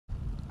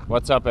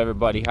What's up,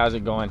 everybody? How's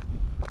it going?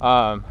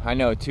 I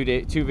know two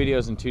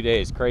videos in 2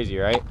 days, crazy,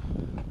 right?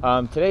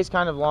 Today's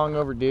kind of long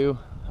overdue.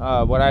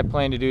 What I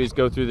plan to do is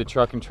go through the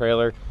truck and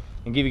trailer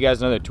and give you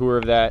guys another tour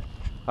of that,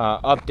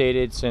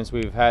 updated since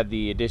we've had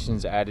the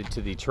additions added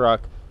to the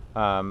truck.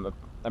 I've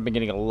been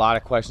getting a lot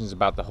of questions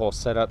about the whole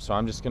setup, so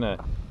I'm just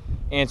gonna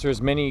answer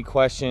as many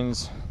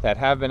questions that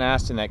have been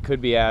asked and that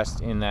could be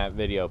asked in that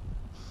video.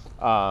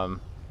 But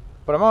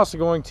I'm also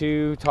going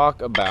to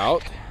talk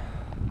about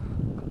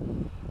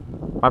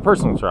my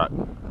personal truck.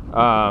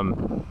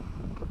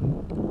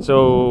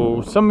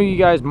 So some of you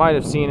guys might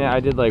have seen it. I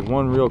did like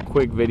one real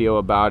quick video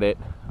about it.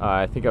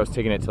 I think I was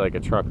taking it to like a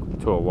truck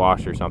to a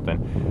wash or something.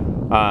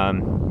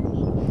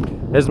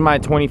 This is my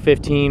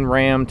 2015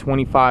 Ram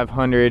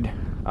 2500.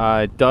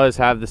 It does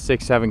have the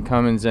 6.7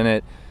 Cummins in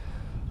it.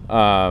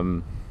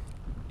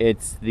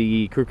 It's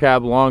the crew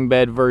cab long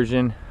bed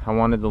version. I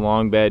wanted the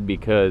long bed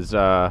because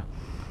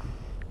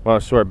well,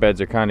 short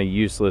beds are kind of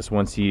useless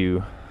once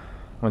you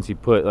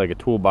put like a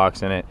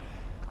toolbox in it.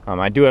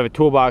 I do have a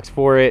toolbox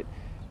for it.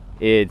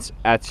 It's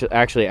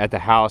actually at the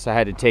house. I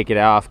had to take it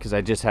off because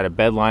I just had a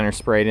bed liner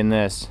sprayed in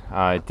this.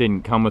 It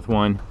didn't come with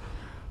one,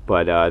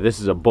 but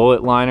this is a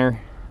bullet liner.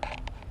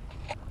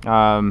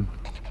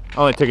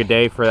 Only took a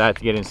day for that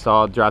to get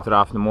installed. Dropped it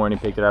off in the morning,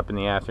 picked it up in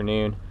the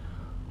afternoon.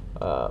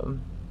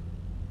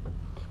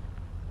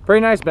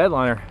 Pretty nice bed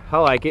liner. I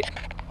like it.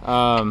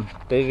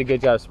 They did a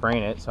good job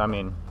spraying it, so I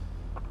mean,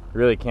 you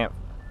really can't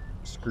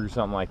screw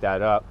something like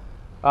that up.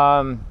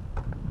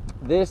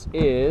 This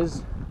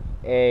is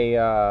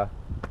a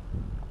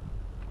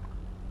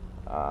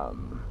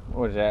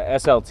what is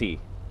that? SLT.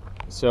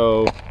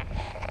 So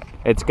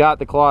it's got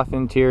the cloth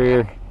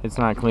interior. It's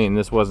not clean.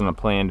 This wasn't a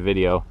planned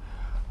video.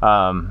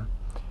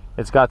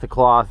 It's got the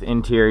cloth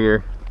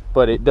interior,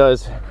 but it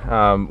does.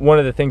 One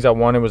of the things I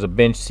wanted was a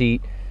bench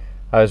seat.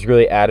 I was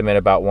really adamant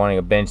about wanting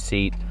a bench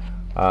seat.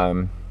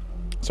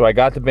 So I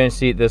got the bench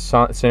seat. This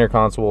center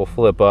console will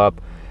flip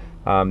up.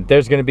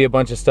 There's going to be a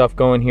bunch of stuff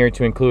going here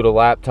to include a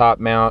laptop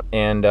mount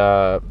and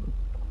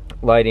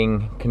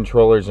lighting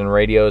controllers and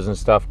radios and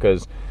stuff,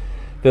 because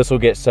this will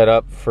get set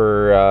up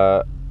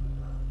for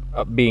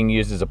being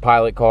used as a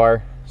pilot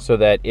car, so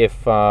that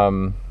if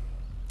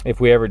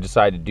we ever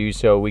decide to do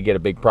so, we get a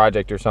big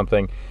project or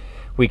something,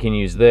 we can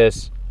use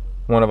this.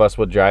 One of us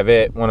would drive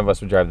it, one of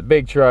us would drive the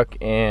big truck,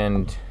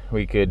 and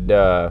we could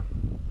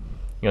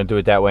you know, do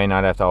it that way and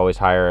not have to always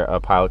hire a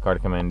pilot car to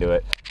come in and do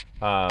it.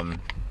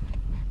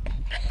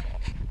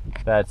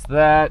 That's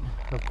that.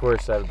 Of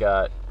course, I've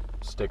got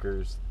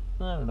stickers.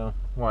 I don't know,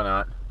 why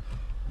not?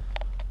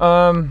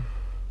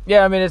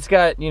 Yeah, I mean, it's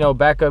got, you know,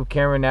 backup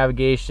camera,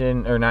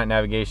 navigation, or not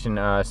navigation,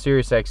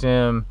 Sirius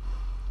XM,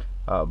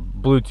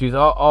 Bluetooth,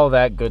 all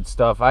that good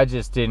stuff.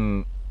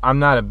 I'm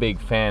not a big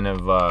fan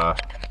of,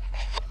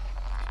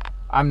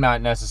 I'm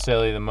not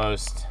necessarily the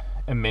most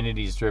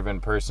amenities driven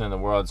person in the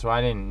world, so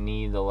I didn't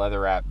need the leather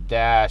wrapped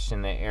dash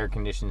and the air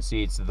conditioned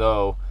seats,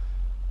 though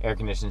air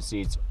conditioned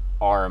seats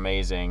are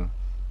amazing.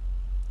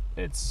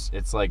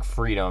 It's like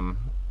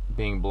freedom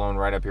being blown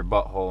right up your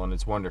butthole, and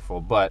it's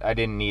wonderful, but I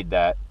didn't need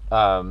that.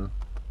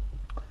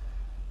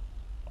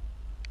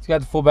 It's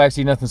got the full back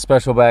seat, nothing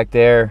special back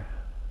there.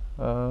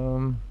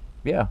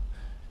 Yeah,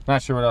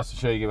 not sure what else to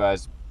show you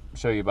guys.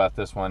 Show you about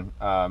this one.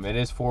 It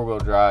is 4-wheel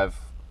drive.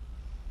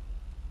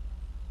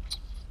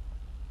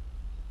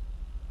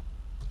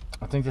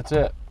 I think that's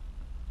it.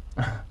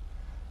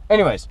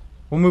 Anyways,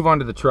 we'll move on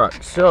to the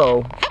truck.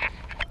 So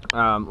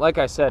like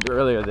I said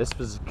earlier, this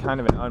was kind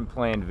of an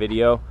unplanned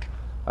video.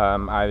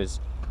 I was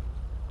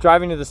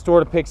driving to the store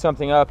to pick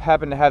something up,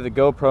 happened to have the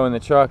GoPro in the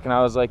truck, and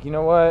I was like, you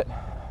know what,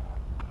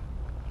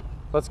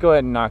 let's go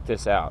ahead and knock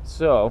this out.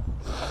 So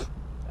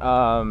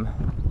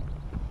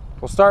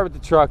we'll start with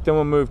the truck, then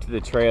we'll move to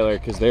the trailer,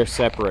 because they're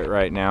separate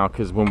right now,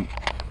 because when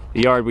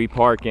the yard we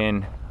park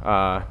in,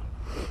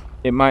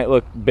 it might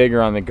look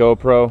bigger on the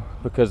GoPro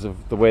because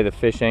of the way the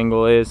fish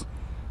angle is,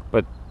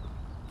 but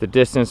the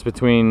distance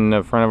between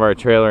the front of our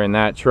trailer and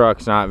that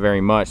truck's not very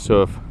much.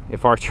 So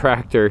if our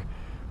tractor,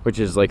 which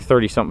is like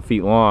 30 something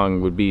feet long,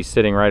 would be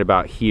sitting right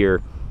about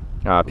here,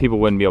 people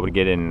wouldn't be able to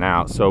get in and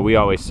out, so we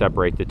always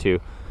separate the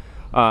two.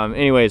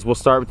 Anyways, we'll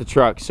start with the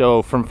truck.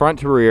 So from front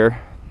to rear,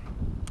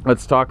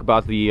 let's talk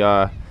about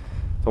the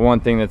one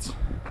thing that's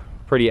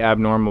pretty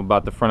abnormal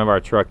about the front of our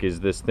truck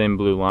is this thin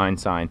blue line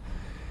sign.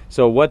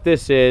 So what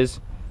this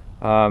is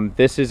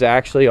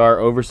actually our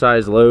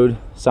oversized load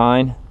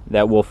sign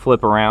that will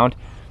flip around.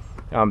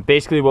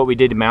 Basically what we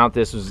did to mount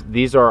this was,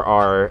 these are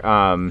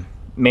our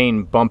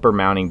main bumper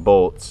mounting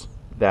bolts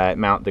that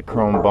mount the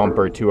chrome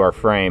bumper to our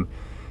frame.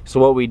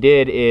 So what we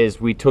did is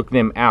we took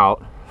them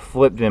out,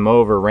 flipped them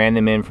over, ran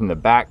them in from the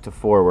back to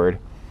forward,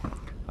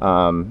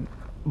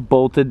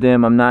 bolted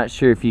them. I'm not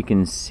sure if you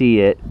can see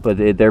it, but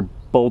they're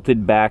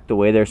bolted back the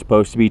way they're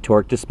supposed to be,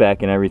 torqued to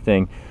spec and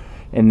everything.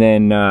 And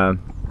then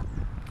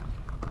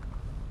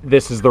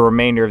this is the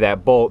remainder of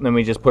that bolt, and then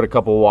we just put a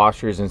couple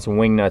washers and some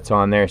wing nuts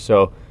on there.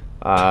 So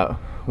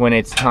when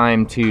it's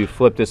time to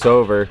flip this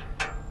over,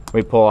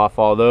 we pull off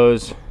all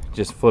those,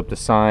 just flip the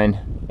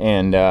sign,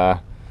 and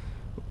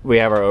we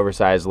have our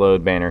oversized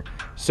load banner.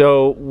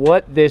 So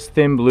what this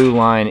thin blue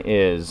line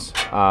is,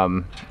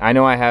 I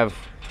know I have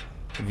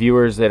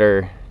viewers that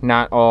are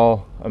not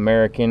all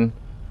American,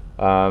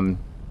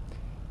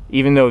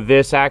 even though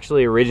this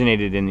actually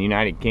originated in the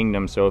United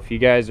Kingdom. So if you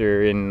guys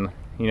are in,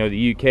 you know,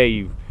 the UK,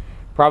 you've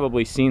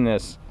probably seen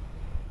this.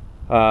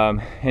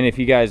 And if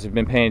you guys have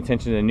been paying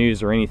attention to the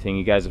news or anything,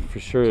 you guys have for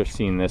sure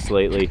seen this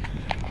lately.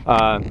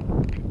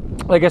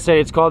 Like I said,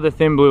 it's called the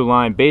thin blue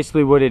line.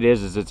 Basically what it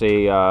is it's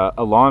a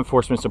law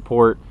enforcement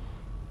support.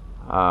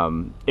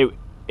 It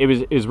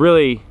was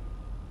really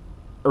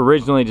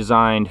originally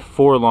designed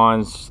for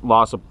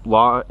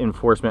law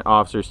enforcement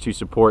officers to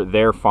support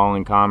their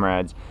fallen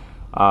comrades.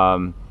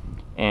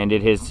 And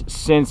it has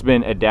since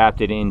been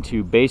adapted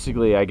into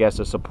basically, I guess,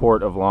 a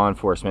support of law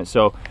enforcement.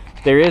 So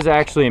there is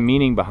actually a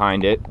meaning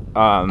behind it.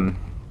 In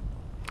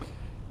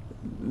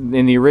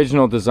the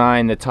original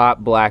design, the top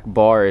black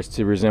bar is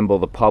to resemble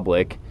the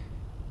public,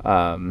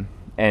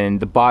 and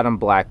the bottom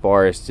black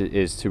bar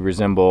is to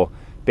resemble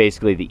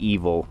basically the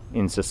evil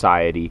in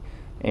society.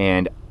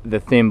 And the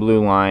thin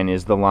blue line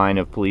is the line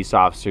of police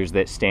officers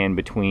that stand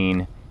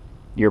between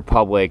your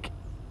public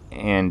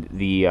and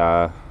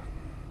the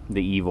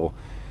evil.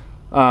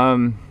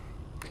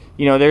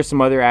 You know, there's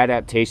some other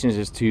adaptations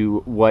as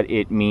to what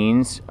it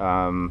means.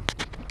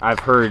 I've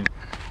heard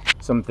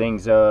some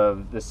things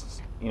of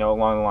this, you know,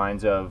 along the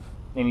lines of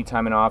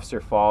anytime an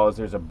officer falls,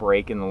 there's a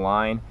break in the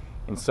line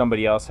and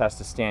somebody else has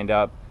to stand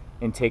up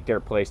and take their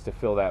place to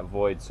fill that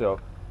void. So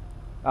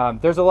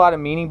there's a lot of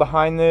meaning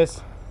behind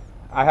this.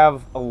 I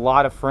have a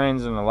lot of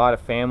friends and a lot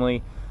of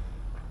family,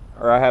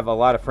 or I have a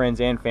lot of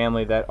friends and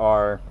family that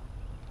are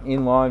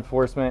in law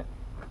enforcement,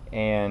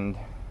 and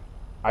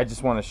I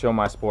just want to show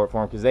my support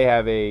for them because they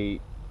have a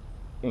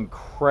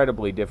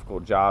incredibly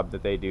difficult job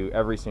that they do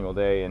every single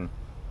day. And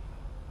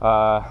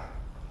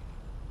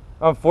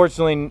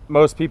unfortunately,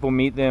 most people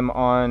meet them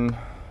on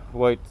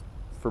what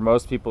for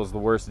most people is the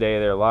worst day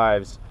of their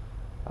lives,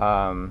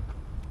 under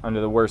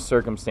the worst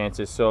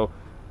circumstances. So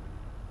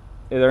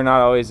they're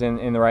not always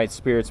in the right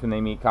spirits when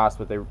they meet cops,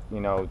 but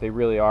they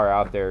really are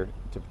out there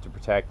to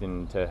protect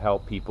and to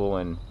help people.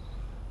 And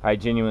I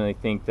genuinely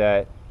think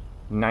that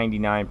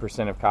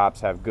 99% of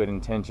cops have good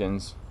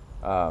intentions.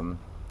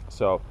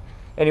 So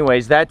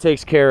anyways, that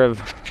takes care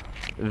of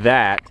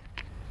that.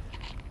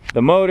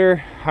 The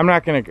motor, I'm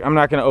not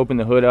gonna open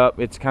the hood up.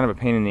 It's kind of a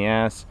pain in the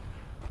ass.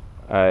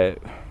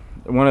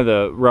 One of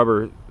the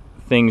rubber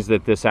things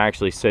that this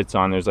actually sits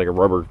on, there's like a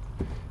rubber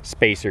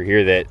spacer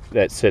here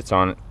that sits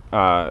on it.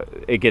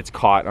 It gets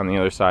caught on the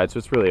other side, so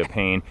it's really a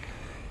pain.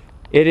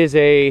 It is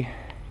a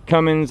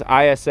Cummins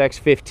ISX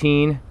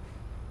 15.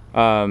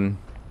 I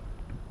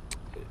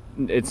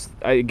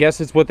guess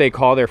it's what they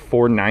call their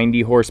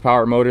 490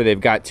 horsepower motor.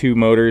 They've got two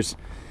motors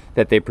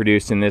that they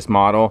produced in this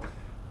model.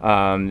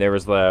 There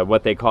was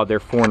what they called their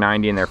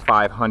 490 and their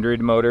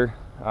 500 motor.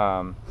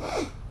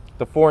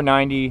 The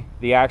 490,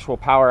 the actual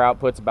power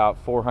output's about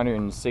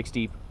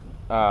 460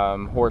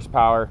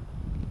 horsepower,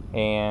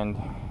 and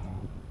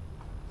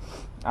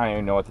I don't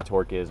even know what the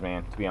torque is,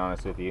 man, to be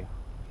honest with you.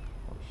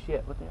 Oh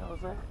shit, what the hell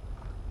is that?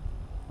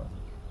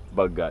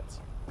 Bug guts.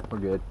 We're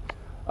good.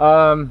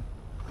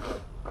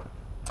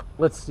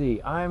 Let's see,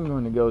 I'm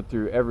going to go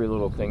through every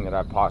little thing that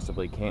I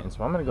possibly can.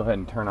 So I'm going to go ahead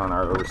and turn on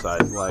our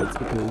oversized lights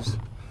because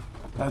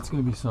that's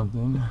going to be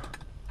something.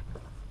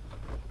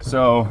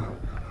 So,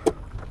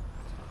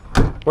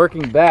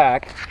 working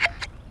back,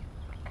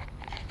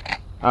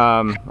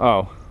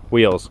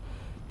 wheels.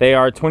 They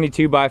are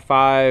 22 by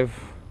 5,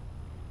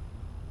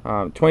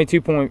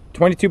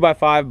 22 by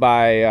 5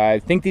 by, I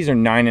think these are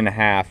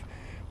 9.5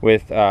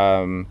 with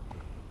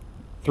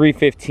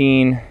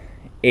 315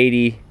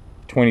 80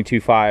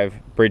 22.5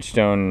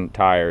 Bridgestone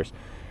tires.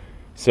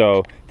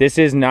 So this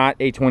is not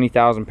a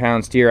 20,000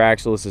 pound steer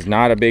axle. This is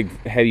not a big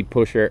heavy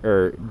pusher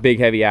or big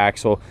heavy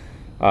axle.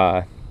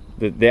 The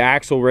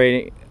axle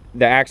rating,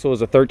 the axle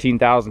is a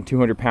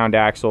 13,200 pound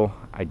axle.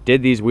 I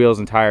did these wheels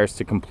and tires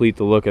to complete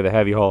the look of the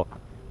heavy haul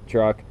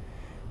truck.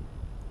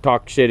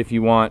 Talk shit if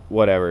you want,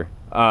 whatever.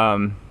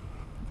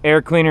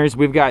 Air cleaners,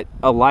 we've got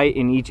a light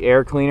in each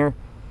air cleaner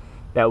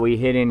that we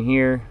hit in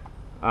here.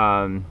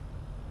 The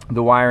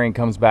wiring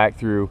comes back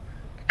through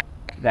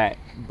that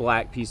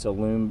black piece of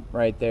loom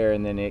right there,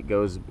 and then it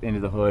goes into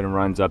the hood and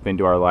runs up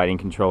into our lighting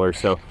controller.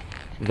 So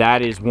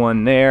that is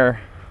one there.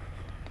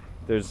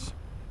 There's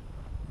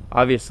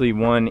obviously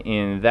one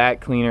in that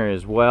cleaner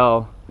as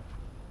well,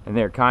 and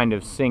they're kind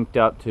of synced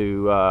up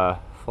to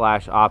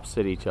flash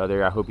opposite each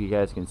other. I hope you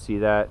guys can see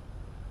that.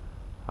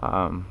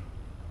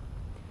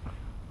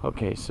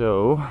 Okay,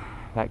 so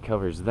that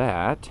covers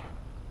that.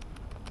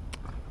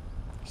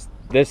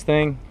 This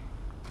thing,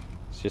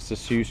 it's just a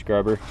shoe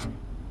scrubber.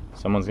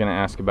 Someone's gonna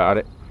ask about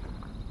it.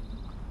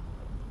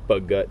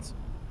 Bug guts.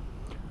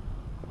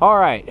 All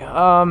right,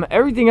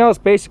 everything else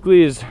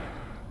basically is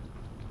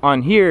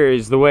on here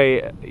is the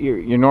way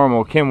your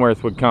normal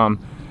Kenworth would come.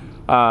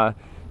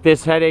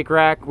 This headache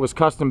rack was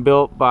custom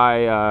built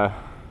by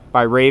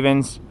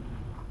Ravens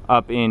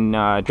up in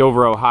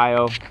Dover,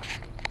 Ohio.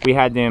 We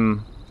had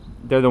them.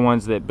 They're the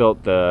ones that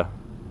built the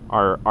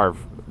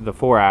the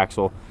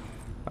 4-axle.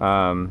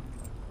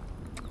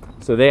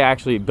 So they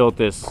actually built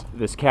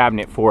this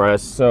cabinet for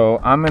us. So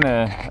I'm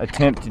gonna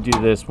attempt to do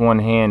this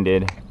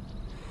one-handed.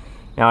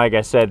 Now, like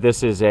I said,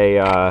 this is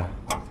a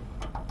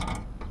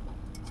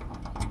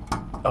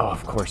oh,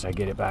 of course I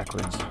get it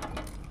backwards.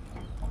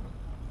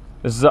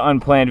 This is an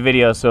unplanned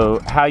video, so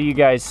how you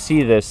guys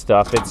see this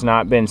stuff, it's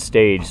not been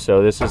staged.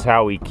 So this is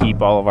how we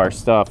keep all of our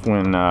stuff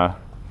when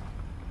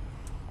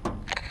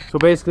so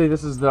basically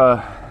this is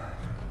the,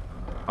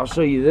 I'll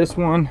show you this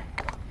one.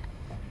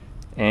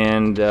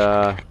 And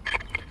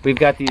we've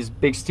got these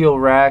big steel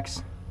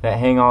racks that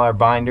hang all our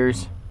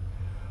binders.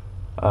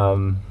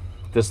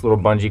 This little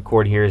bungee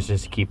cord here is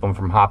just to keep them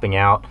from hopping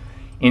out.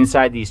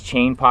 Inside these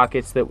chain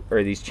pockets,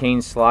 or these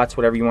chain slots,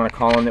 whatever you want to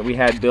call them, that we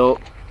had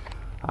built,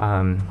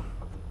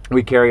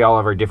 we carry all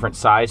of our different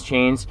size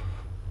chains.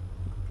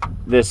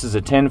 This is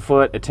a 10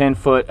 foot, a 10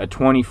 foot, a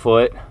 20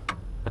 foot,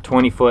 a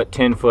 20 foot,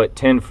 10 foot,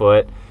 10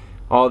 foot.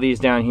 All these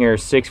down here are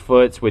 6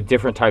 foots with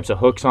different types of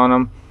hooks on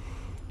them.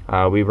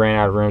 We ran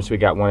out of room, so we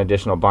got one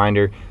additional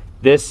binder.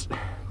 This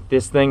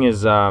thing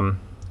is,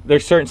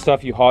 there's certain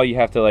stuff you haul, you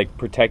have to like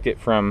protect it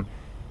from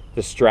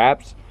the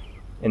straps,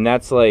 and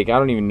that's like, I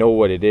don't even know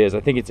what it is.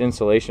 I think it's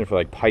insulation for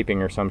like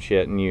piping or some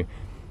shit, and you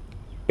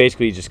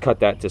basically just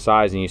cut that to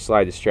size and you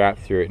slide the strap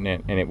through it,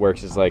 and it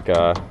works as like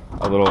a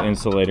little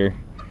insulator.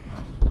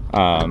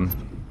 So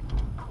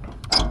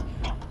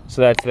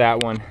that's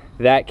that one.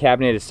 That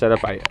cabinet is set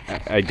up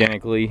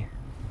identically.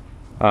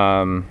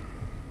 Get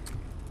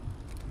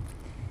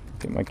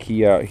my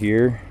key out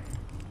here.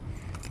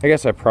 I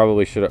guess I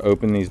probably should have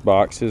opened these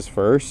boxes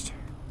first,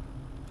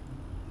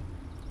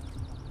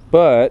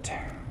 but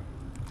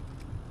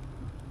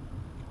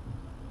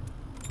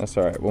that's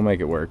all right. We'll make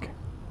it work.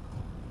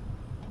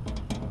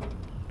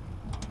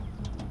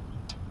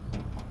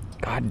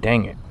 God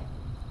dang it.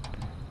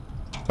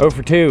 0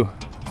 for 2.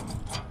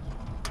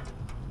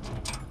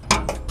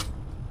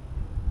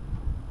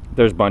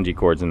 There's bungee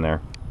cords in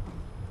there.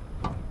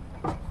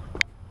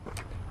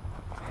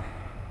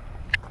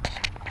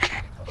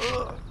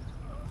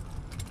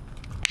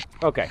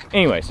 Okay,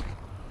 anyways,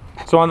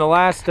 so on the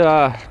last,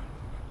 that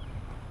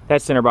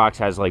center box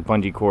has like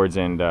bungee cords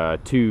and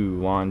 2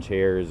 lawn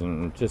chairs,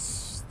 and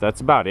just, that's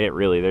about it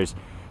really. There's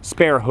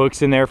spare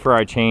hooks in there for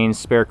our chains,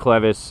 spare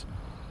clevis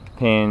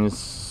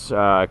pins,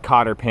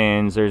 cotter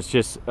pins. There's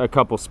just a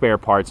couple spare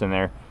parts in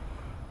there.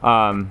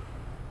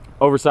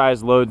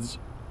 Oversized loads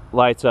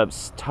lights up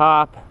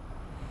top.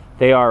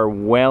 They are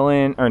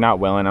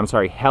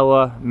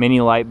Hella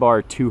mini light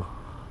bar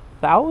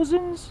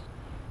 2000s?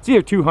 It's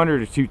either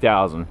 200 or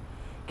 2000.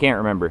 Can't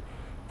remember.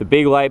 The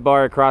big light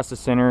bar across the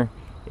center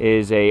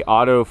is a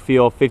auto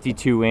feel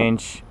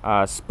 52-inch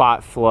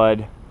spot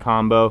flood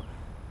combo.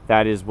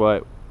 That is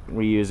what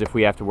we use if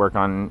we have to work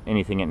on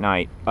anything at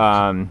night.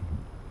 Air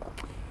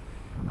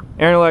and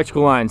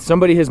electrical lines.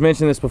 Somebody has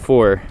mentioned this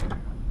before.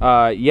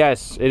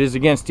 Yes, it is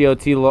against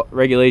DOT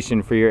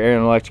regulation for your air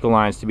and electrical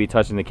lines to be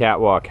touching the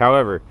catwalk.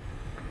 However,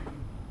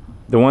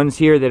 the ones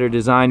here that are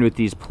designed with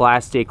these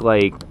plastic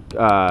like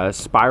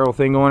spiral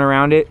thing going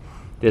around it,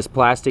 this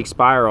plastic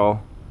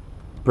spiral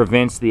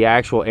prevents the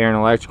actual air and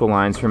electrical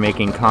lines from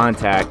making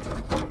contact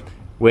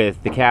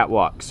with the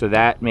catwalk, so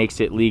that makes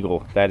it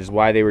legal. That is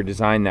why they were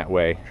designed that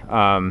way.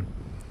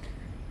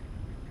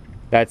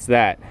 That's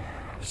that.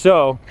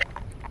 So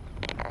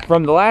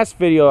from the last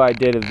video I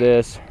did of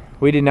this,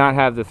 we did not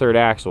have the 3rd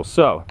axle.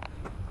 So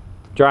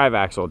drive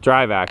axle,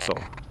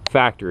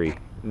 factory,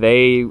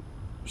 they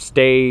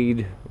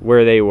stayed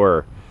where they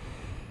were.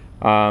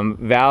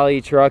 Valley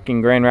Truck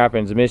in Grand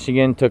Rapids,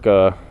 Michigan took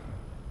a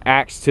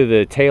axe to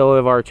the tail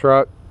of our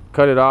truck,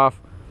 cut it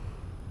off,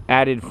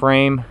 added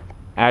frame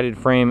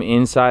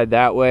inside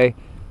that way,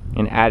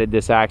 and added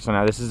this axle.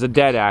 Now this is a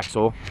dead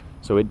axle,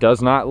 so it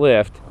does not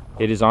lift.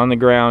 It is on the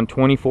ground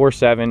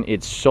 24/7.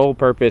 Its sole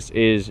purpose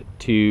is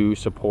to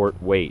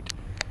support weight.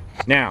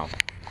 Now,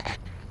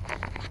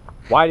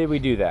 why did we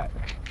do that?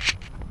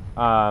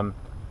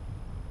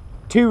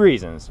 2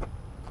 reasons.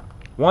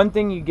 One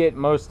thing you get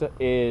most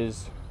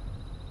is,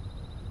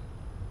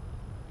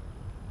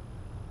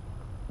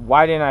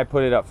 why didn't I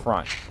put it up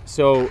front?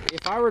 So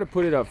if I were to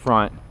put it up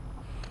front,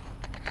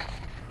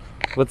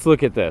 let's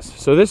look at this.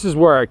 So this is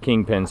where our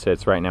kingpin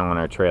sits right now on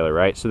our trailer,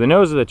 right? So the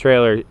nose of the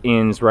trailer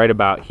ends right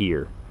about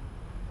here,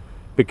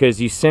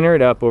 because you center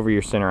it up over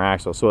your center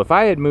axle. So if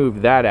I had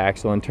moved that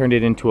axle and turned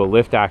it into a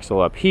lift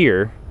axle up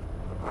here,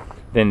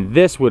 then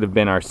this would have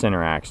been our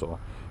center axle,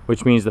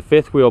 which means the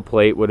 5th wheel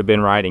plate would have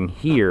been riding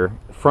here,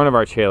 the front of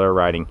our trailer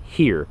riding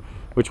here,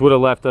 which would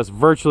have left us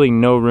virtually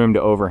no room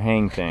to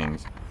overhang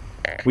things.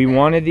 We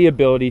wanted the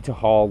ability to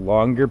haul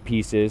longer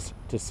pieces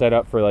to set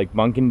up for like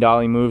bunk and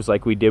dolly moves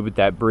like we did with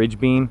that bridge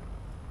beam.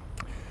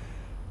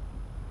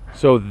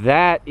 So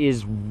that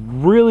is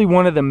really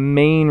one of the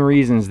main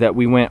reasons that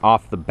we went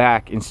off the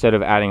back instead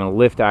of adding a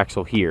lift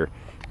axle here.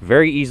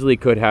 Very easily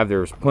could have, there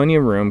was plenty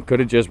of room,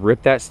 could have just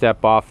ripped that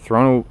step off,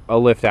 thrown a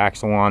lift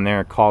axle on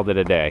there, called it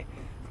a day.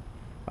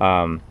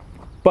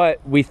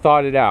 But we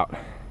thought it out.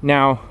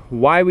 Now,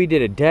 why we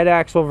did a dead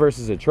axle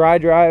versus a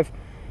tri-drive,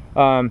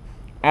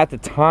 At the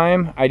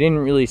time, I didn't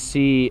really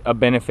see a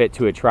benefit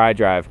to a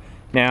tri-drive.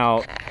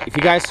 Now, if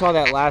you guys saw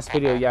that last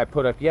video I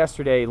put up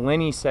yesterday,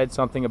 Lenny said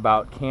something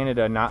about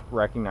Canada not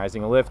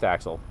recognizing a lift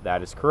axle.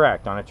 That is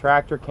correct. On a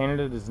tractor,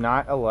 Canada does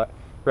not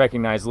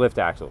recognize lift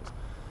axles.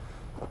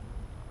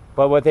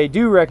 But what they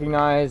do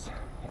recognize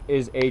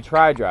is a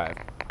tri-drive.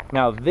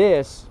 Now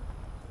this,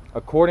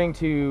 according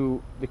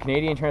to the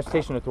Canadian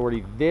Transportation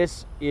Authority,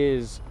 this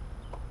is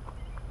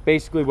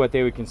basically what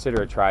they would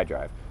consider a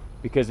tri-drive,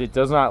 because it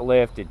does not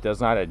lift, it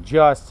does not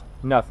adjust,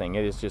 nothing.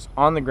 It is just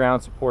on the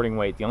ground supporting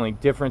weight. The only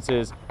difference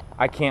is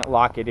I can't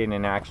lock it in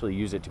and actually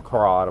use it to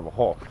crawl out of a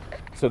hole.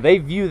 So they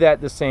view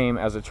that the same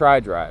as a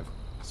tri-drive.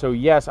 So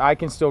yes, I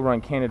can still run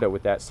Canada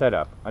with that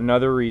setup.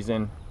 Another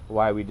reason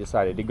why we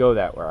decided to go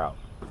that route.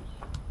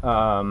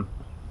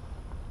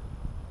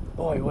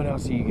 Boy, what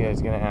else are you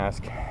guys gonna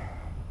ask?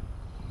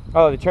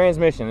 Oh, the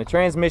transmission. The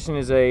transmission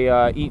is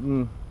a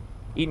Eaton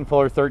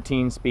Fuller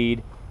 13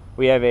 speed.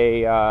 We have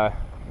a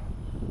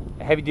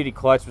heavy duty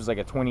clutch, was like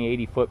a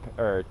 2080 foot,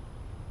 or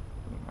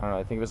I don't know,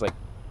 I think it was like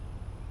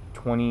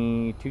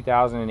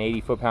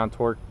 2,080 foot-pound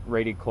torque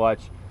rated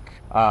clutch.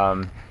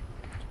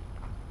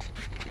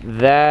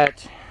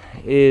 That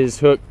is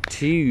hooked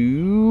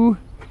to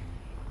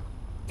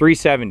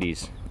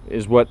 370s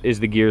is what is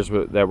the gears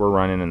that we're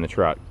running in the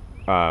truck.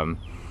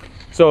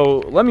 So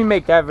let me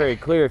make that very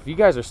clear. If you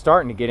guys are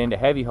starting to get into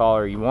heavy haul,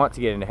 or you want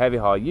to get into heavy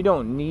haul, you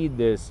don't need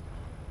this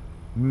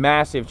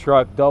massive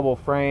truck, double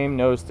frame,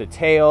 nose to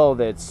tail,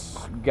 that's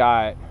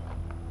got,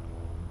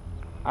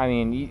 I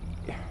mean,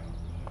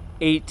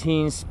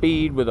 18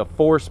 speed with a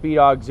 4-speed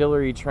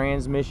auxiliary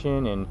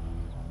transmission and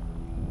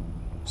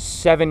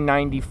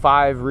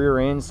 795 rear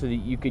end so that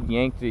you could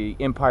yank the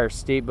Empire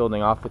State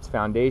Building off its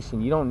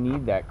foundation. You don't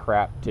need that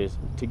crap to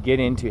get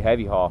into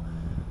heavy haul.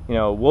 You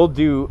know, we'll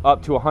do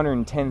up to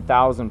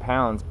 110,000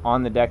 pounds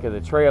on the deck of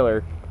the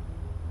trailer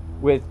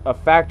with a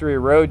factory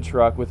road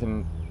truck with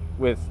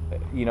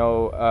you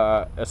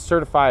know, a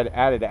certified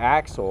added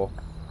axle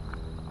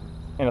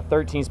and a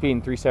 13-speed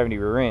and 370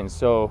 rear end.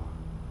 So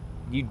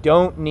you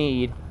don't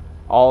need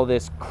all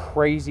this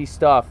crazy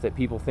stuff that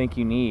people think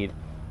you need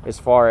as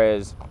far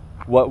as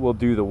what will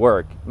do the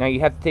work. Now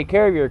you have to take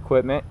care of your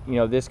equipment. You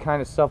know, this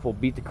kind of stuff will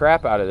beat the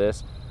crap out of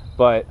this,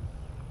 but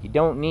you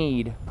don't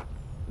need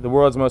the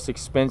world's most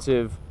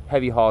expensive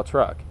heavy haul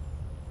truck.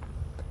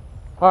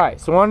 All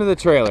right, so on to the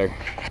trailer.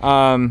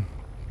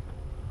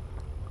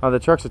 Oh, the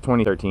truck's a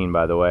 2013,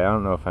 by the way. I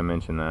don't know if I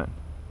mentioned that.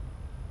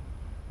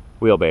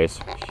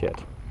 Wheelbase,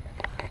 shit.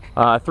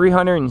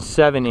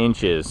 307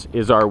 inches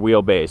is our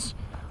wheelbase.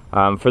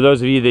 For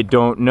those of you that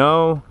don't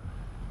know,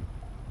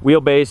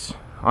 wheelbase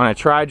on a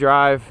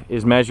tri-drive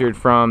is measured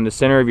from the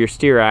center of your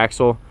steer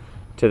axle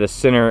to the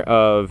center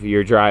of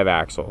your drive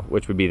axle,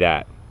 which would be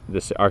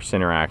our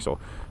center axle.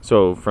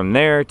 So from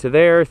there to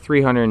there,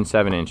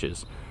 307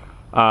 inches.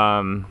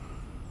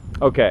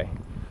 Okay.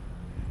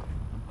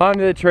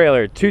 Onto the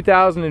trailer.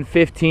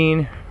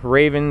 2015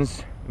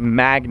 Ravens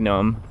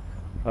Magnum.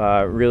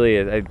 Really,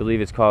 I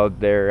believe it's called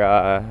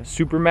their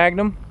Super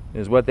Magnum,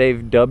 is what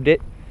they've dubbed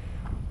it.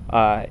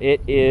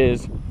 It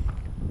is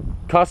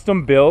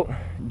custom built.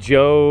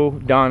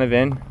 Joe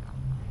Donovan,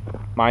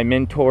 my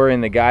mentor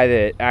and the guy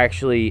that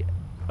actually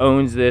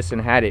owns this and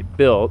had it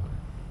built,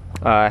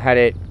 had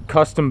it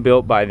custom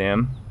built by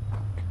them.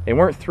 They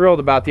weren't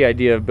thrilled about the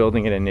idea of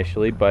building it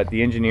initially, but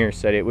the engineer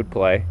said it would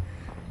play.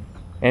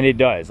 And it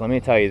does. Let me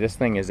tell you, this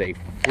thing is a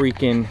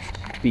freaking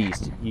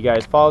beast. You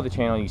guys follow the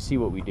channel, you see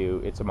what we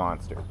do. It's a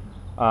monster.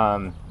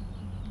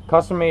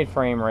 Custom made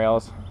frame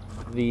rails.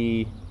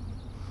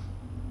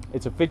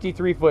 It's a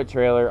 53-foot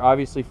trailer,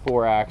 obviously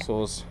 4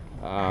 axles.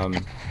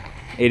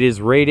 It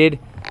is rated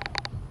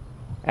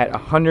at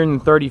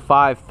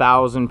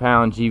 135,000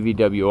 pound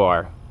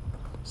GVWR.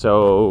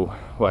 So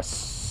what,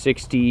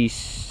 60,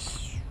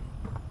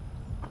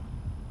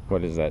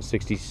 what is that,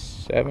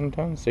 67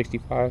 tons,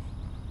 65?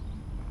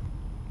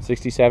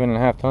 67 and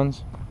a half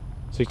tons,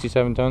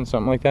 67 tons,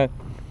 something like that.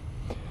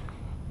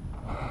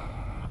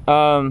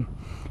 I'm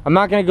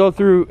not going to go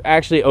through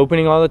actually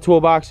opening all the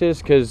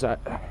toolboxes, because I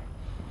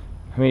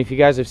mean, if you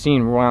guys have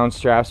seen round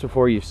straps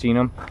before, you've seen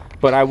them,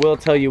 but I will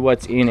tell you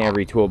what's in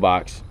every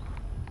toolbox.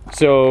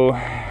 So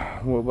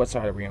what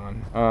side are we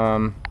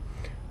on?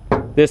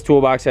 This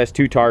toolbox has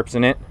 2 tarps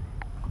in it.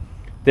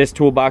 This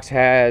toolbox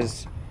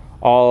has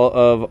all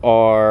of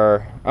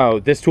our,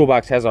 this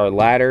toolbox has our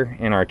ladder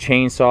and our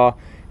chainsaw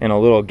and a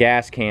little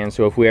gas can,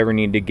 so if we ever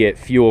need to get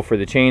fuel for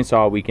the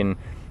chainsaw, we can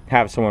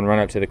have someone run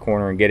up to the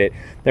corner and get it.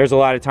 There's a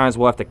lot of times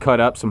we'll have to cut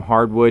up some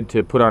hardwood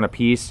to put on a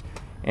piece,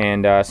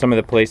 and some of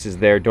the places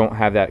there don't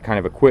have that kind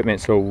of equipment,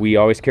 so we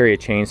always carry a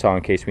chainsaw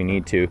in case we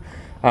need to.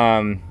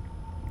 And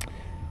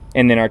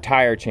then our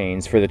tire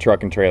chains for the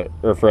truck and trailer,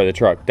 or for the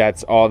truck.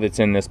 That's all that's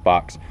in this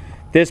box.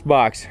 This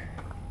box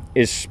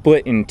is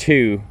split in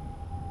 2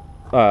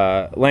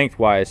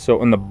 lengthwise,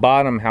 so on the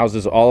bottom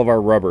houses all of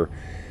our rubber.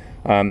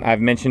 I've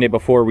mentioned it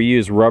before, we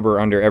use rubber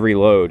under every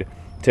load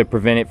to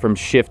prevent it from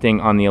shifting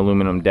on the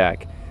aluminum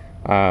deck.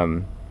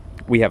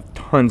 We have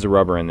tons of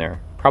rubber in there,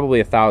 probably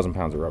 1,000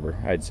 pounds of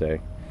rubber, I'd say.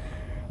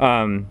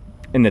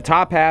 In the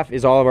top half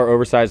is all of our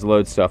oversized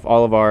load stuff,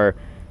 all of our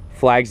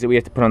flags that we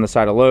have to put on the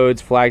side of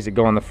loads, flags that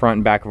go on the front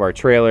and back of our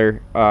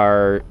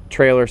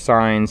trailer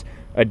signs,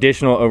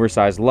 additional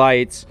oversized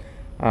lights,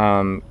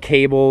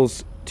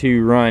 cables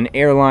to run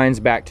air lines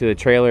back to the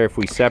trailer if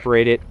we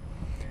separate it.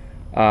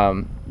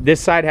 This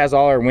side has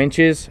all our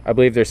winches. I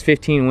believe there's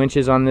 15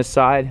 winches on this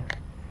side.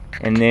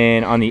 And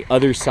then on the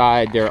other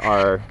side there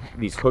are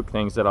these hook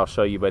things that I'll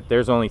show you, but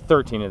there's only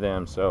 13 of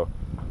them, so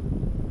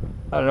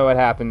I don't know what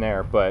happened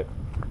there, but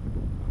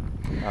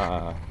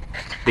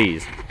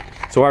these.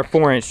 So our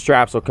 4-inch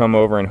straps will come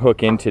over and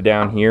hook into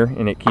down here,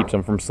 and it keeps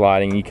them from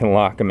sliding. You can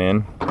lock them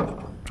in.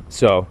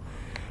 So,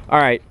 all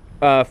right,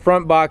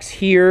 front box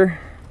here,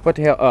 what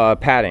the hell,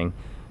 padding.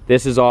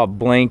 This is all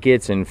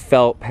blankets and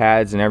felt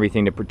pads and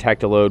everything to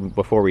protect a load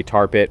before we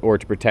tarp it, or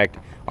to protect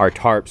our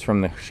tarps from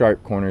the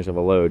sharp corners of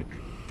a load.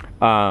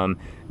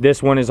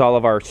 This one is all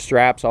of our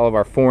straps, all of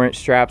our 4-inch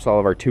straps, all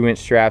of our 2-inch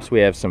straps. We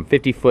have some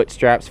 50-foot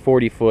straps,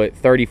 40-foot,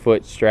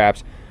 30-foot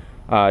straps,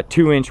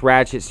 2-inch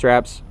ratchet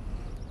straps.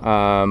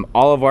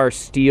 All of our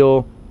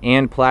steel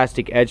and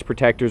plastic edge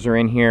protectors are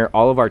in here.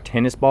 All of our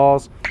tennis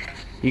balls.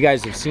 You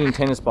guys have seen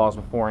tennis balls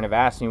before and have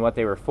asked me what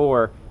they were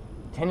for.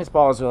 Tennis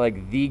balls are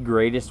like the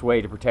greatest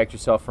way to protect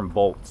yourself from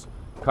bolts.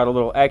 Cut a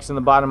little X in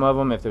the bottom of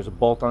them. If there's a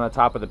bolt on the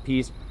top of the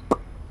piece,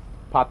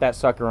 pop that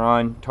sucker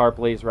on, tarp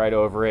lays right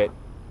over it,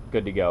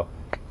 good to go.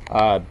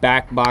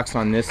 Back box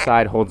on this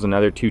side holds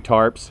another 2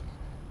 tarps.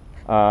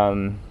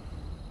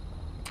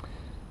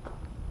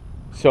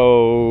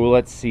 So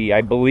let's see,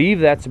 I believe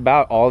that's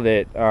about all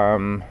that,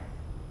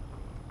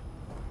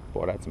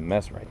 boy, that's a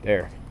mess right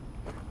there.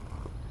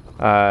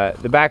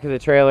 The back of the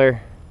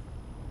trailer,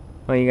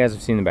 well, you guys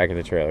have seen the back of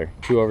the trailer.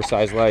 2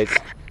 oversized lights,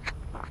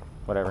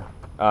 whatever.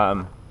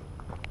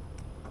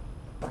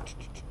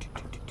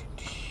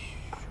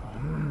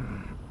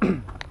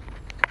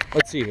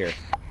 Let's see here.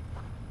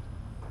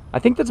 I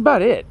think that's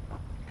about it.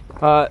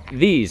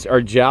 These are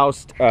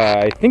Joust,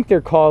 I think they're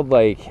called,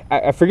 like,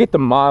 I forget the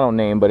model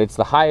name, but it's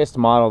the highest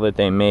model that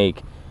they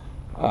make,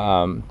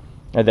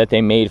 that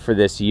they made for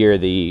this year,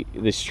 the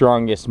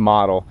strongest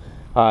model.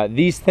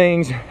 These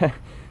things,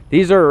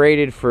 these are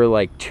rated for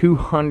like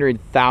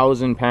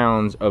 200,000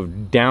 pounds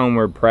of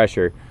downward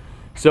pressure.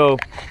 So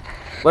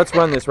let's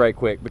run this right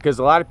quick, because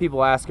a lot of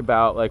people ask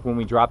about, like, when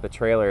we drop the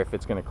trailer, if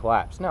it's going to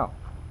collapse. No.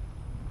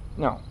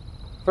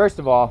 First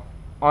of all,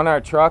 on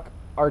our truck,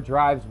 our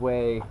drives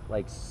weigh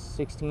like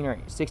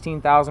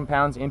 16,000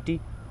 pounds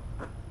empty.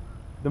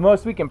 The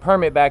most we can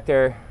permit back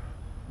there,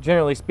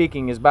 generally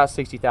speaking, is about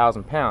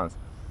 60,000 pounds.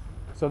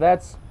 So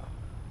that's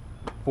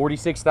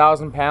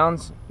 46,000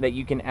 pounds that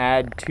you can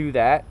add to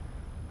that,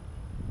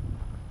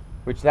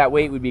 which that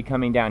weight would be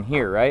coming down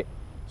here, right?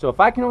 So if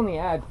I can only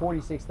add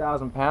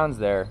 46,000 pounds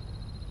there,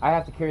 I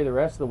have to carry the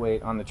rest of the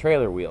weight on the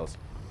trailer wheels.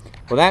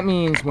 Well, that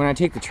means when I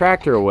take the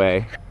tractor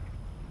away,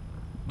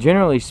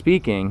 generally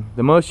speaking,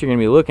 the most you're going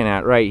to be looking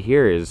at right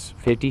here is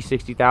 50,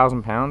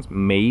 60,000 pounds,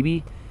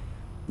 maybe.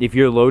 If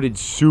you're loaded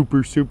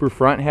super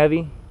front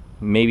heavy,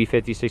 maybe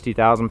 50,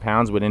 60,000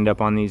 pounds would end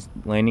up on these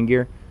landing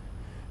gear.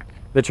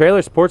 The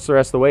trailer supports the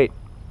rest of the weight.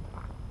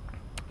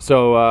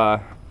 So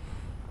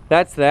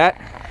that's that.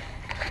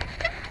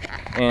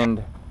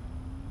 And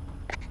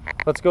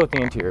let's go with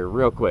the interior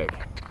real quick,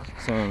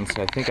 since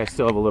I think I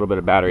still have a little bit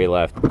of battery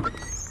left.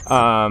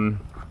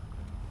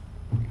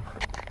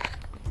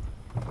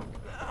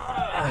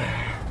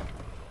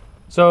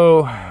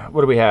 So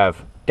what do we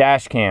have?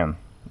 Dash cam,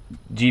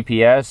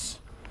 GPS,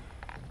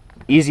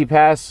 Easy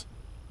Pass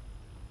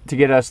to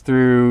get us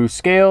through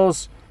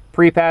scales,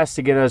 Pre-Pass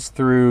to get us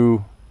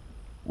through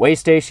weigh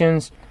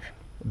stations,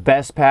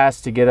 Best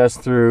Pass to get us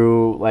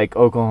through like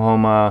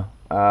Oklahoma,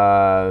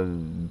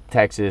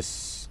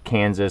 Texas,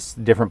 Kansas,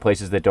 different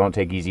places that don't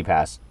take Easy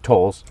Pass,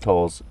 tolls,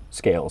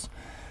 scales.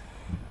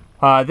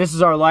 This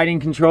is our lighting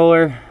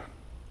controller.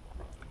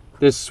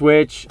 This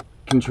switch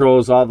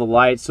controls all the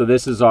lights. So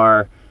this is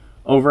our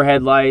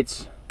overhead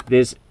lights.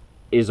 This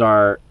is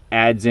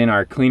adds in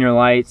our cleaner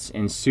lights,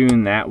 and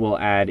soon that will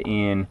add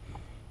in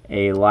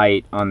a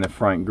light on the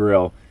front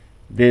grille.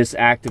 This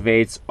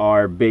activates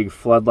our big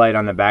floodlight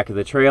on the back of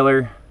the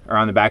trailer, or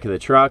on the back of the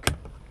truck.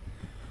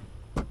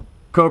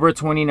 Cobra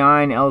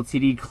 29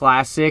 LTD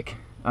Classic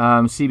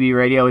CB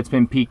radio. It's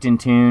been peaked and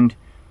tuned.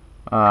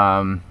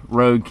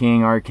 Road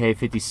King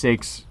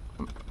RK56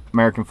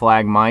 American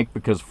flag mic,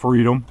 because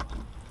freedom.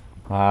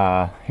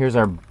 Here's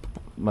our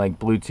like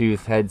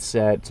Bluetooth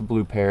headset. It's a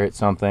Blue Parrot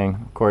something.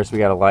 Of course, we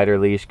got a lighter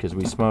leash because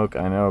we smoke.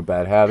 I know,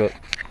 bad habit.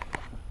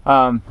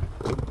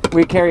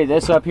 We carry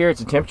this up here.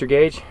 It's a temperature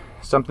gauge,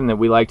 something that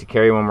we like to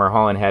carry when we're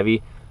hauling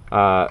heavy.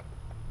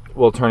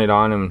 We'll turn it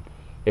on, and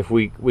if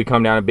we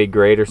come down a big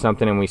grade or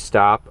something and we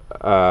stop,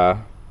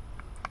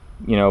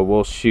 you know,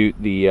 we'll shoot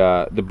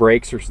the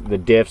brakes or the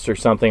diffs or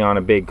something on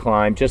a big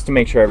climb, just to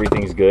make sure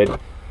everything's good.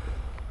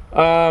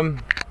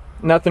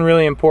 Nothing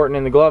really important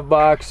in the glove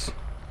box.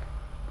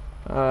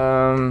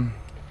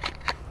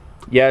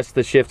 Yes,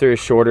 the shifter is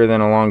shorter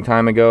than a long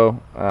time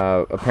ago.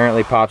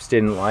 Apparently Pops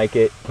didn't like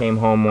it. Came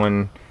home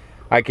one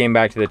I came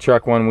back to the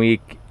truck one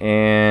week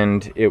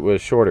and it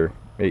was shorter.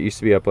 It used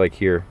to be up like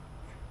here,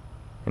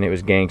 and it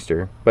was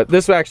gangster. But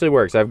this actually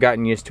works. I've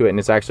gotten used to it, and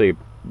it's actually a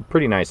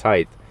pretty nice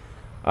height.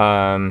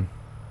 That's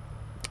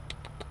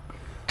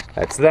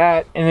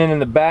that. And then in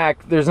the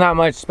back, there's not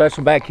much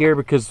special back here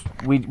because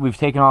we've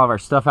taken all of our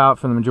stuff out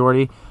for the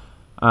majority.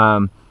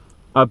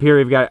 Up here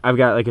I've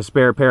got like a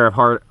spare pair of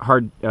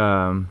hard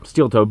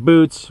steel toe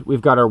boots.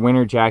 We've got our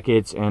winter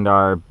jackets and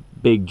our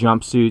big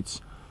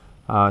jumpsuits.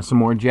 Some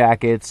more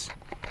jackets.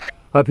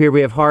 Up here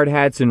we have hard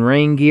hats and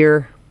rain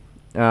gear.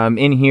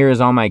 In here is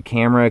all my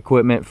camera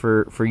equipment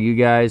for you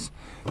guys.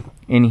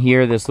 In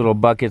here, this little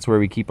bucket's where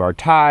we keep our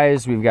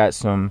ties. We've got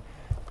some,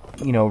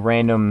 you know,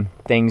 random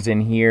things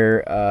in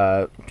here.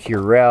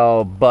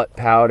 Purell, butt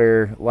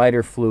powder,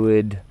 lighter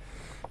fluid,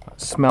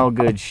 smell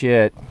good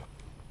shit.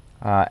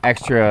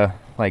 Extra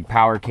like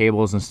power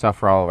cables and stuff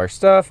for all of our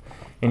stuff.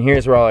 And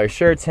here's where all our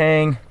shirts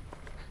hang.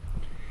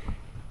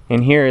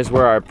 And here is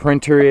where our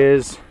printer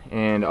is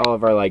and all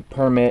of our like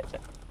permit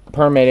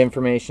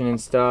information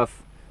and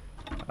stuff.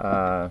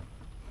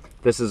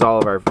 This is all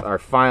of our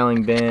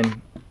filing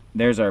bin.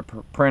 There's our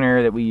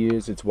printer that we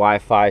use. It's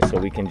Wi-Fi, so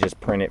we can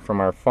just print it from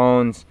our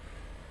phones.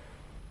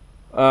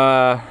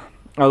 Our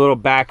little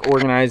back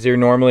organizer.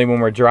 Normally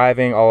when we're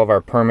driving, all of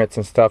our permits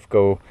and stuff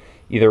go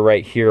either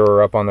right here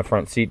or up on the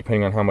front seat,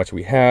 depending on how much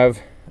we have.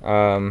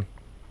 Oh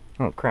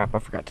crap, I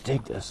forgot to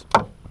take this.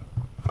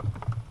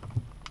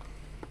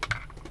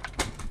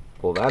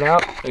 Pull that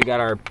out. We got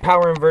our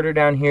power inverter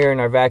down here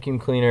and our vacuum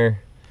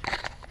cleaner.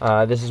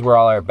 This is where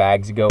all our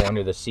bags go,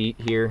 under the seat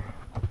here.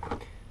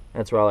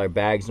 That's where all our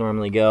bags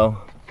normally go.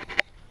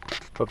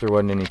 Hope there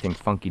wasn't anything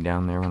funky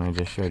down there when I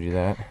just showed you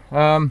that.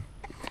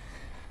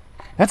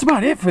 That's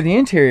about it for the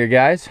interior,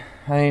 guys.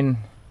 I mean,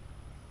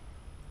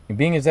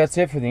 being as that's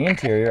it for the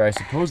interior, I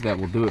suppose that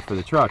will do it for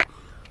the truck.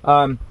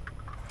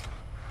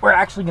 We're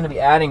actually going to be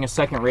adding a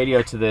second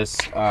radio to this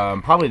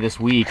probably this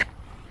week.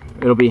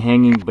 It'll be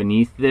hanging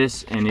beneath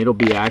this, and it'll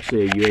be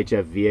actually a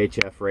UHF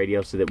VHF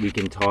radio so that we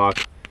can talk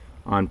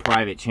on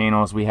private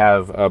channels. We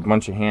have a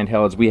bunch of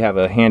handhelds. We have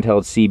a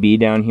handheld CB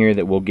down here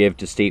that we'll give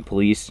to state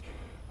police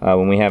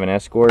when we have an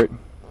escort.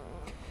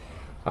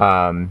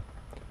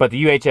 But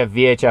the UHF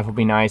VHF will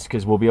be nice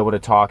because we'll be able to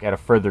talk at a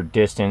further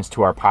distance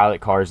to our pilot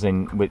cars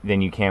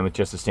than you can with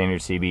just a standard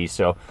CB.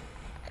 So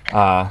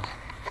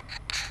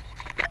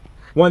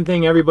one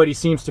thing everybody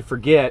seems to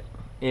forget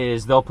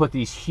is they'll put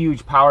these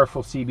huge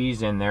powerful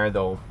CBs in there.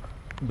 They'll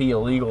be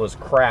illegal as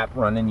crap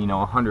running, you know,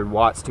 100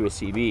 watts to a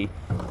CB.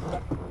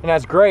 And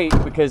that's great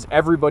because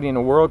everybody in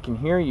the world can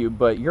hear you,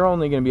 but you're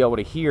only going to be able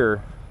to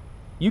hear,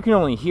 you can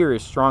only hear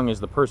as strong as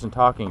the person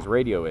talking's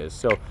radio is.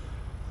 So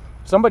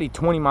somebody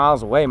 20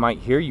 miles away might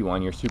hear you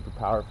on your super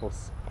powerful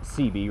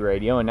CB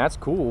radio, and that's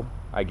cool,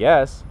 I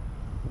guess,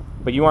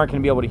 but you aren't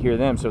going to be able to hear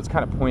them, so it's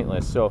kind of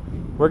pointless. So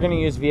we're going to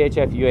use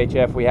VHF,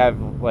 UHF. We have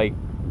like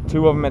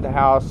 2 of them at the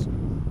house.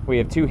 We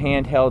have 2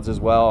 handhelds as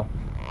well.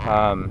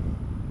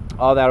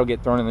 All that'll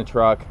get thrown in the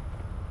truck.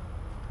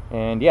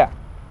 And yeah,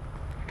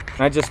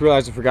 and I just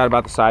realized I forgot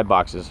about the side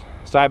boxes.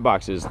 Side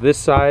boxes. This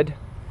side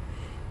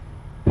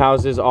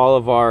houses all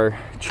of our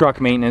truck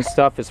maintenance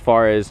stuff, as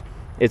far as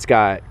it's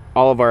got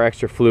all of our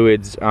extra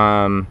fluids,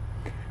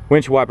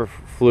 winch wiper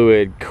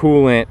fluid,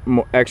 coolant,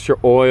 extra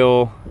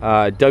oil,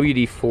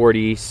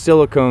 WD-40,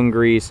 silicone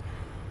grease,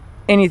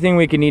 anything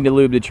we can need to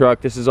lube the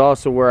truck. This is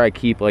also where I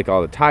keep like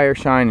all the tire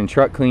shine and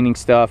truck cleaning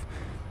stuff.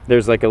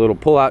 There's like a little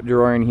pull-out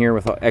drawer in here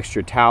with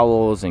extra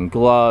towels and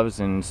gloves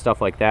and stuff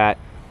like that.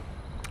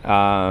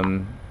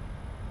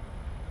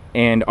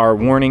 And our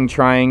warning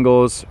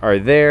triangles are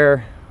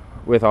there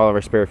with all of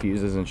our spare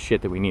fuses and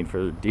shit that we need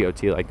for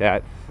DOT like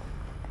that.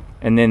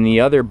 And then the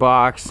other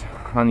box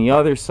on the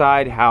other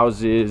side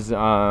houses,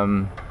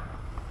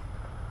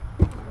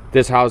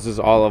 this houses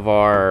all of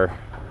our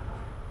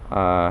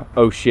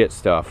oh shit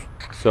stuff.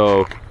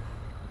 So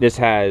this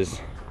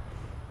has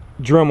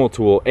Dremel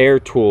tool, air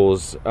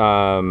tools,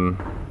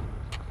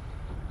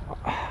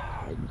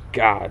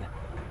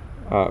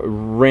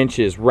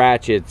 wrenches,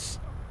 ratchets,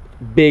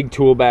 big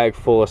tool bag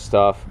full of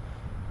stuff.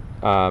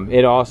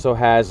 It also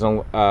has,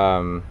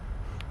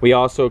 we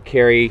also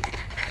carry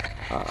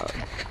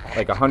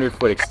like a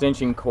 100-foot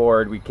extension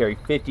cord. We carry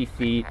 50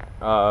 feet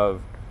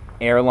of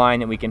air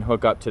line that we can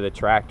hook up to the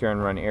tractor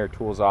and run air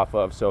tools off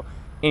of. So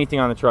anything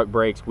on the truck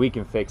breaks, we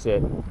can fix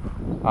it.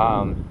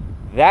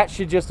 That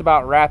should just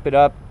about wrap it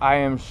up. I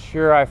am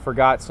sure I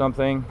forgot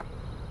something.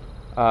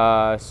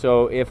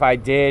 So if I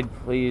did,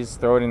 please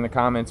throw it in the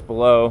comments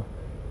below,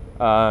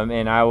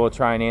 and I will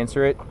try and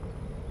answer it.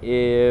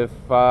 If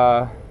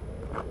I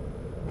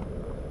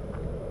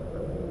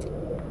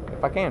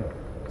can.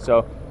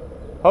 So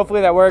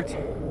hopefully that worked.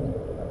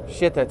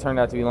 Shit, that turned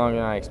out to be longer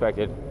than I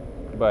expected,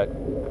 but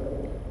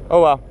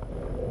oh well,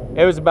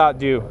 it was about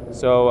due.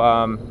 So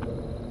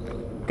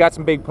got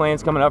some big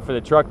plans coming up for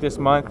the truck this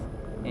month,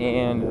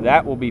 and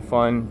that will be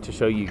fun to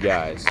show you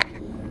guys.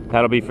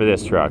 That'll be for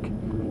this truck.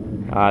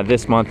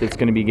 This month it's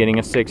going to be getting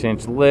a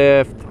 6-inch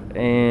lift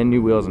and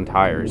new wheels and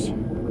tires,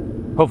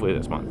 hopefully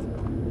this month.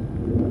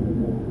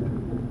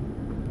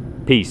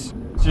 Peace.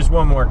 Just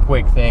one more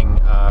quick thing.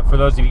 For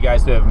those of you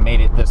guys that have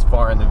made it this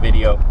far in the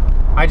video,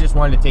 I just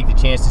wanted to take the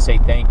chance to say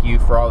thank you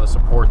for all the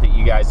support that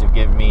you guys have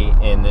given me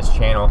in this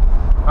channel.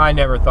 I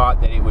never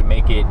thought that it would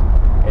make it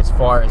as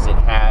far as it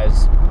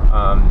has.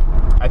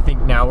 I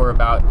think now we're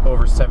about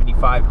over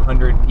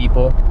 7,500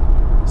 people.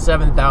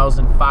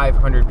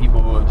 7,500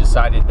 people who have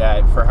decided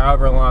that for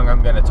however long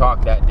I'm going to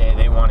talk that day,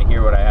 they want to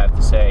hear what I have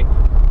to say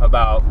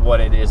about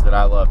what it is that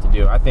I love to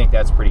do. I think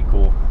that's pretty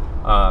cool.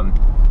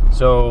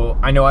 So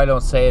I know I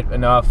don't say it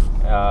enough,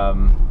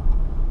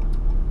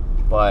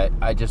 but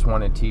I just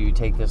wanted to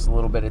take this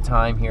little bit of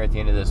time here at the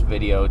end of this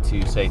video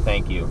to say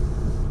thank you,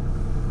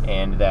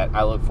 and that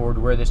I look forward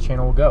to where this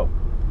channel will go.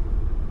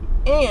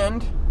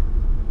 And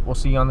we'll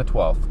see you on the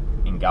 12th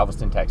in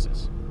Galveston,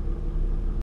 Texas.